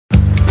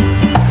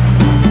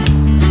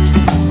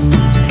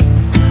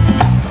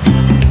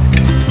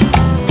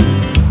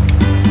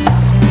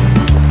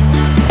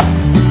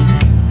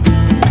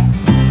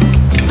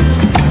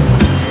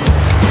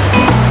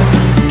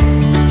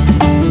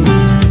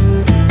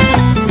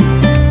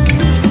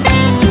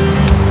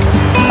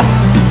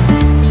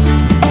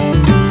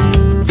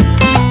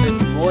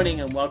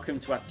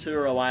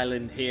ATAURO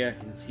Island here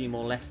in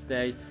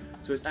Timor-Leste.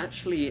 So it's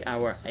actually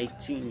our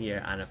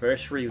 18-year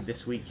anniversary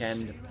this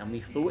weekend, and we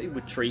thought we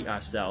would treat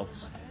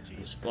ourselves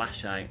and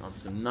splash out on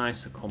some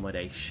nice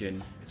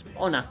accommodation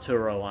on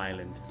ATAURO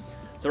Island.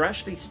 So we're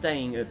actually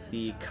staying at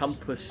the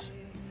campus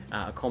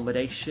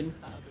accommodation,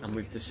 and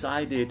we've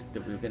decided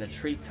that we're going to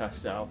treat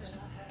ourselves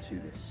to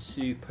this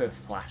super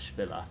flash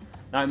villa.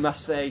 Now I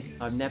must say,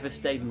 I've never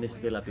stayed in this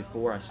villa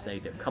before. I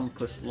stayed at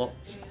campus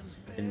lots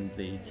in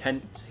the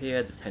tents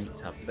here. The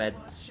tents have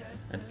beds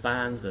and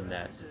fans, and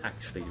they're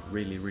actually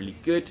really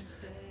good.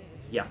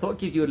 Yeah, I thought I'd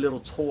give you a little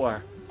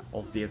tour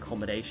of the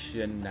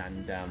accommodation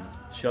and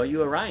show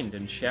you around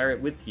and share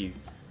it with you.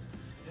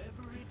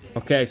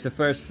 Okay, so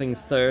first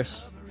things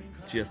first,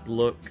 just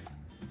look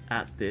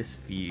at this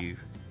view.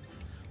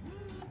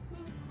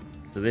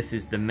 So this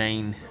is the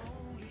main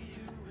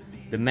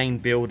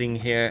building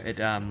here at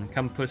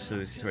campus. So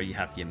this is where you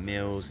have your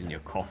meals and your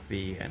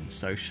coffee and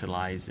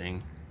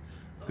socializing.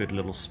 Good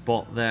little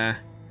spot there.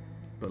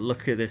 But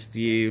look at this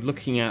view,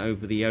 looking out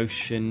over the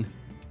ocean.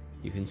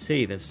 You can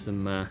see there's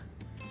some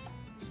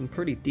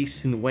pretty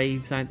decent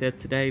waves out there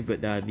today,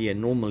 but yeah,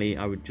 normally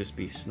I would just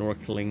be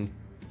snorkeling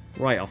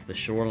right off the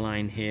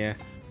shoreline here.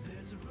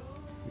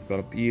 We've got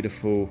a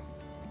beautiful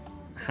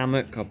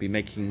hammock. I'll be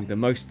making the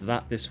most of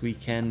that this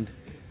weekend,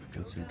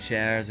 and some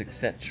chairs,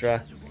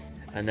 etc.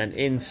 And then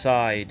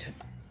inside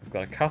we've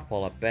got a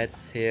couple of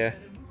beds here.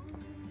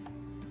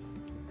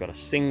 We've got a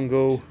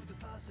single,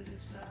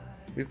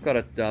 we've got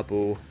a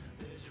double,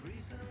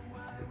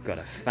 we've got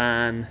a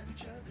fan,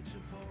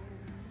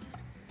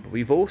 but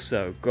we've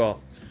also got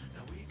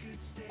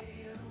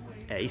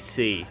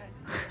AC.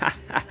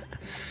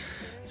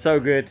 So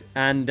good.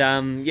 And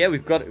yeah,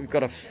 we've got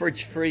a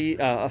fridge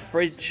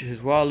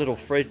as well, a little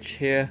fridge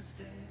here.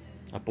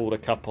 I bought a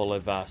couple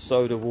of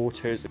soda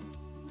waters,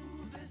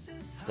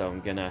 so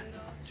I'm gonna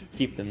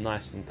keep them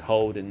nice and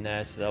cold in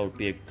there, so that would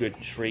be a good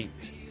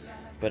treat.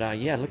 But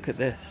yeah, look at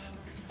this.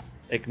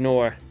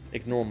 Ignore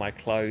my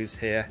clothes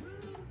here.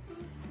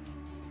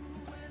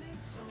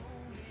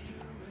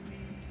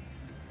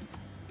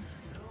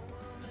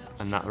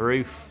 And that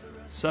roof,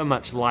 so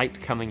much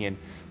light coming in.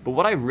 But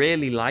what I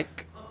really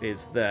like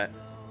is that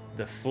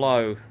the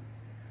flow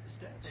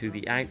to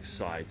the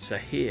outside. So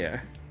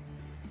here,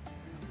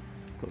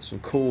 got some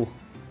cool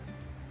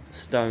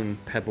stone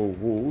pebble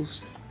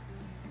walls,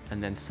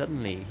 and then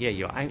suddenly, yeah,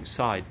 you're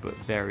outside, but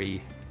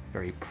very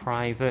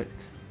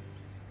private.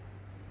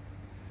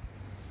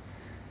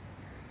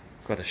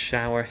 Got a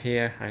shower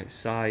here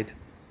outside.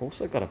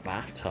 Also got a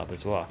bathtub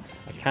as well.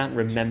 I can't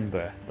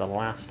remember the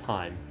last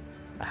time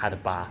I had a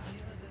bath.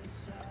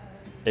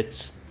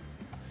 It's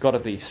got to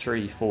be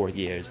 3-4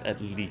 years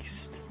at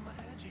least.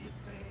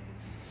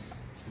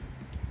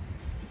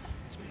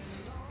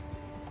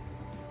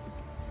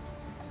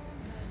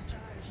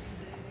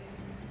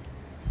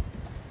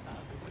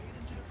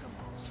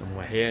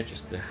 Somewhere here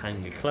just to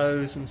hang your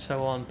clothes and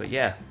so on. But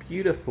yeah,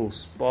 beautiful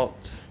spot.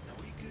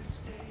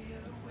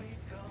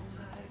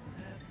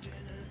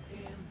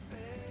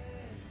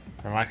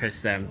 And like I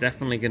said, I'm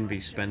definitely going to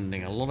be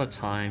spending a lot of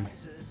time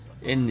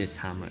in this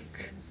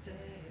hammock,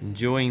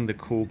 enjoying the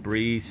cool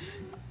breeze,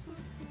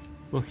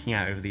 looking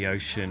out over the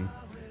ocean,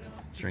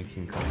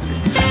 drinking coffee.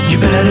 You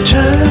better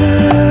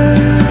turn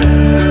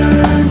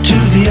to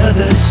the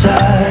other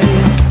side.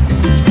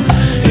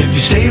 If you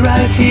stay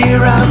right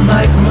here, I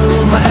might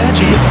move my head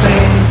to your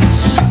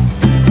face.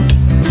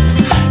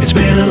 It's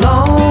been a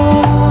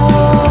long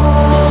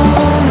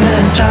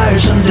and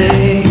tiresome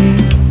day.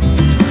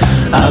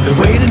 I've been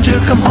waiting to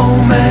come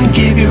home and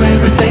give you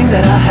everything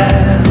that I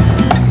have.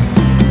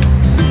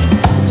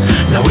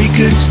 Now we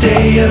could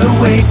stay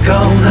awake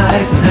all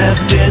night and have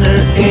dinner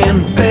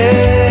in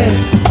bed.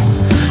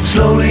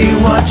 Slowly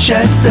watch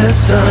as the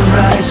sun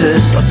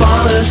rises, or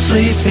fall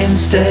asleep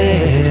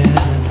instead.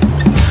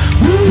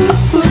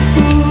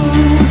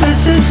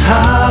 This is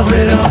how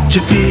it ought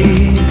to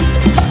be.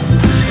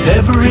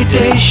 Every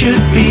day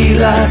should be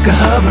like a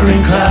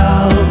hovering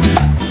cloud.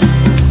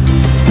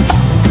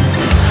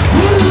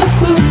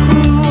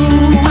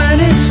 When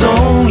it's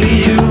only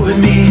you and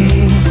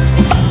me,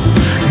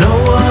 no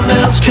one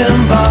else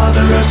can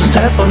bother us to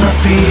step on our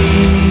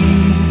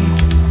feet.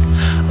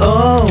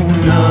 Oh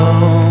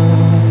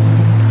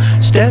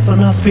no, step on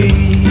our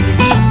feet.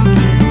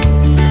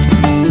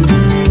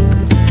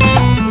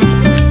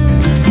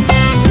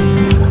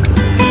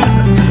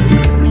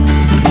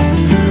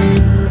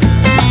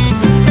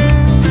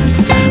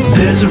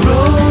 There's a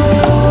road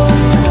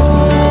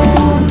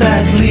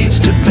that leads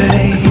to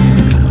pain.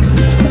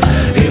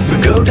 If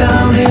we go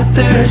down it,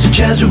 there's a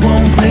chance we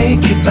won't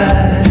make it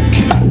back.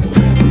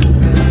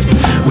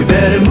 We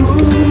better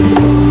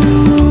move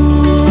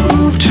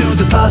to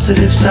the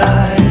positive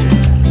side.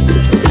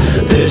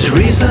 There's a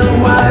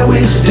reason why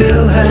we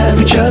still have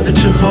each other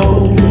to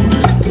hold.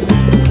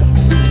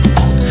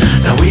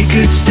 Now we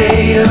could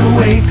stay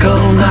awake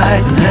all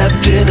night and have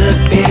dinner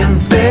in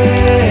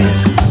bed.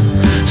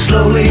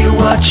 Slowly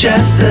watch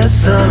as the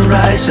sun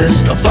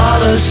rises, or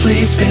fall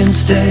asleep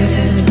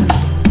instead.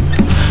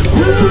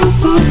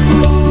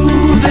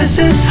 Woo, This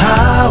is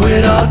how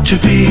it ought to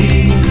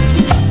be.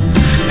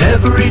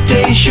 Every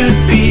day should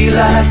be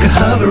like a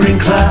hovering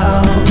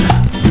cloud.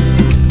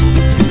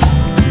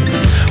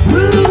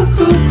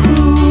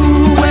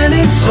 Woo-hoo-hoo, when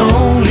it's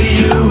only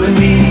you and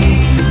me.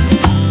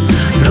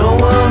 No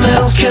one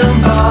else can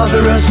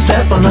bother us,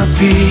 step on our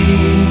feet.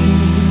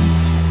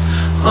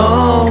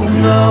 Oh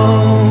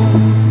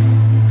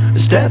no,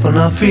 step on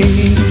our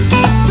feet.